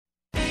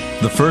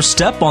The first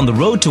step on the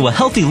road to a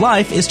healthy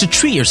life is to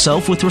treat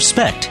yourself with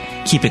respect.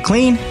 Keep it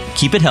clean,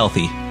 keep it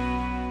healthy.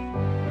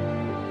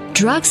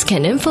 Drugs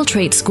can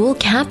infiltrate school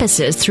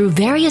campuses through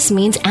various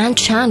means and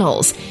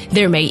channels.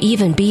 There may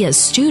even be a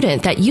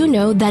student that you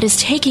know that is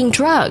taking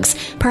drugs,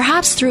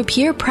 perhaps through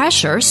peer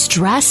pressure,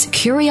 stress,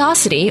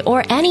 curiosity,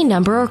 or any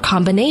number or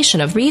combination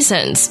of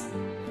reasons.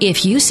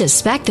 If you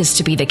suspect this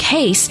to be the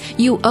case,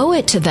 you owe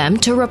it to them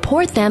to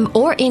report them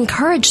or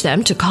encourage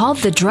them to call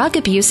the Drug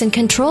Abuse and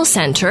Control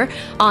Center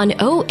on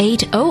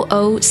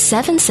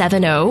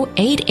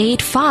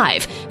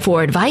 0800-770-885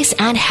 for advice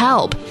and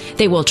help.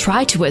 They will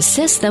try to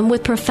assist them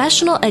with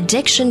professional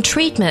addiction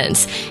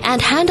treatments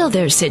and handle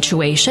their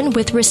situation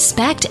with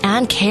respect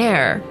and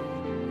care.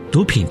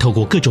 毒品透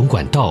过各种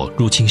管道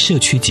入侵社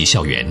区及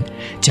校园，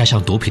加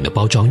上毒品的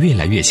包装越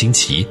来越新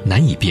奇，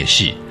难以辨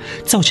识，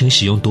造成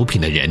使用毒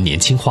品的人年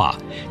轻化，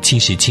侵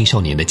蚀青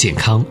少年的健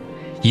康。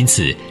因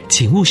此，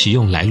请勿使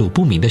用来路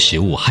不明的食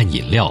物和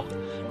饮料。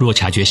若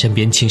察觉身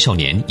边青少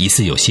年疑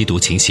似有吸毒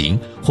情形，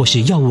或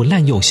是药物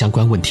滥用相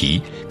关问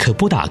题，可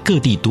拨打各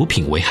地毒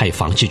品危害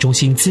防治中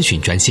心咨询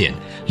专线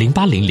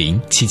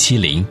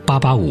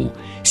0800-770-885，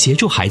协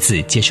助孩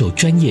子接受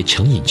专业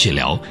成瘾治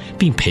疗，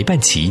并陪伴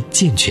其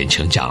健全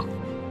成长。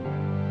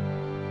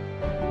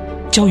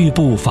教育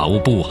部、法务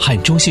部和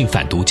中信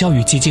反毒教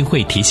育基金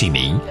会提醒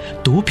您：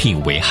毒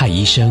品危害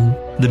医生。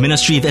The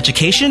Ministry of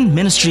Education,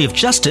 Ministry of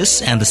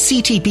Justice, and the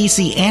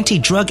CTBC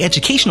Anti-Drug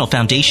Educational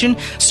Foundation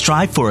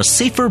strive for a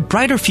safer,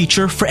 brighter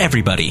future for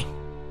everybody.